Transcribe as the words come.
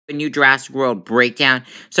A new Jurassic World breakdown.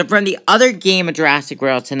 So from the other game of Jurassic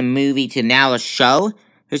World to the movie to now a show,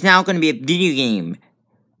 there's now going to be a video game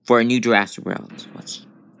for a new Jurassic World. So let's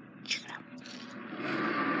check it out.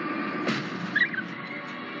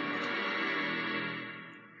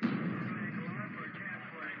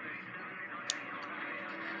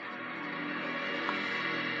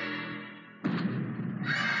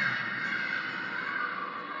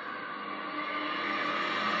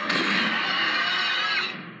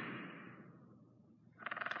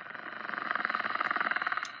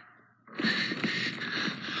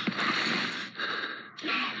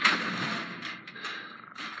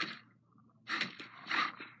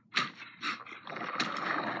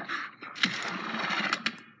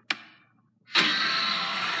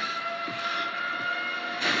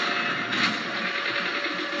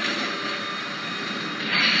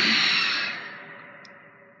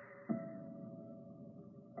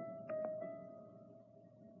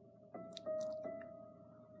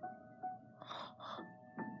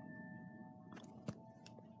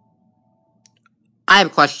 I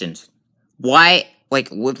have questions. Why, like,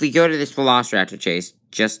 if we go to this Velociraptor chase,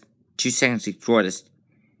 just 2 seconds before this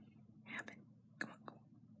happened. Come on.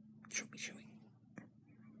 Show me.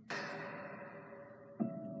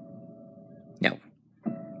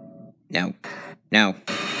 No.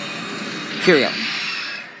 Here we go.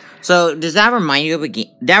 So, does that remind you of a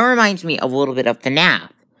game? That reminds me a little bit of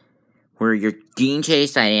FNAF, where you're being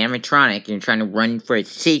chased by an animatronic and you're trying to run for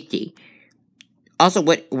its safety. Also,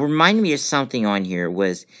 what reminded me of something on here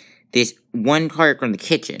was this one part from the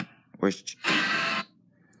kitchen, where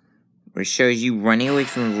it shows you running away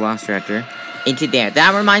from the Velociraptor into there.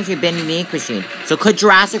 That reminds me of Bendy the Ink Machine. So could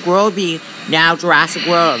Jurassic World be now Jurassic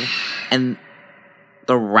World and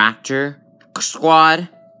the Raptor Squad,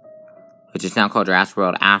 which is now called Jurassic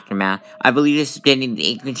World Aftermath? I believe this is Bendy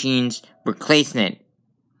the Ink Machine's replacement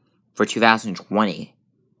for 2020.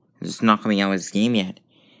 It's not coming out with this game yet.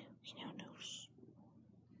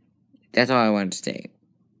 That's all I wanted to say.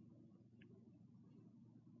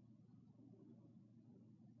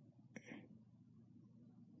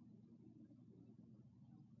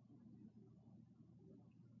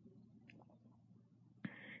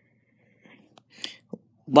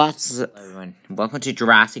 What's up, everyone? Welcome to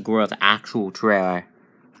Jurassic World's actual trailer.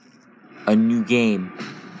 A new game.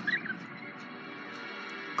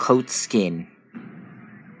 Coat Skin.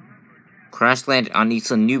 Crash landed on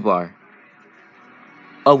Isla Nublar.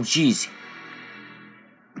 Oh, jeez.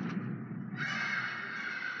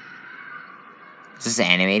 Is this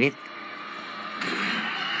animated?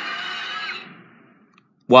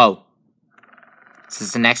 Whoa. Is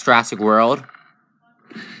this the next Jurassic World?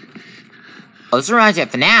 Oh, this reminds me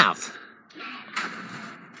of FNAF.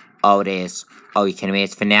 Oh, it is. Oh, you kidding me?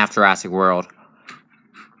 It's FNAF Jurassic World.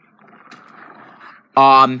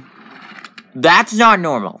 That's not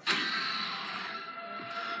normal.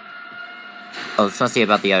 Oh, this must be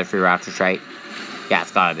about the other 3 raptors, right? Yeah,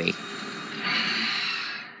 it's gotta be.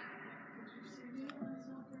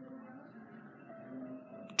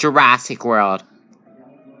 Jurassic World.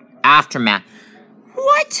 Aftermath.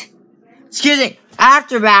 What? Excuse me.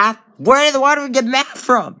 Aftermath? Where did the water get math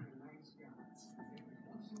from?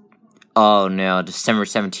 Oh no, December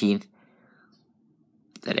 17th.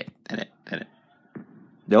 That it.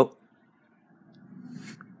 Nope.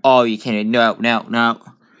 Oh, you can't. No.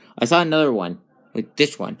 I saw another one. Like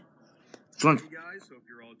this one. This one. Hey guys, hope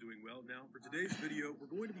you're all doing well. Now, for today's video, we're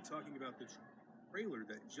going to be talking about the trailer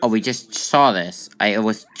that just... Oh, we just saw this. I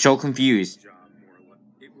was so confused.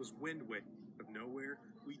 It was wind wave of nowhere.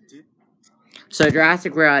 We did... So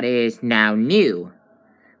Jurassic World is now new,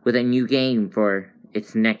 with a new game for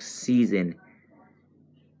its next season.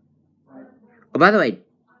 Oh, by the way,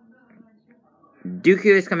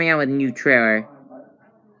 Dooku is coming out with a new trailer.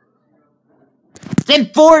 It's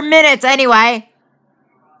in 4 minutes anyway!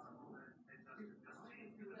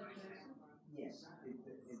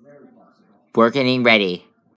 We're getting ready.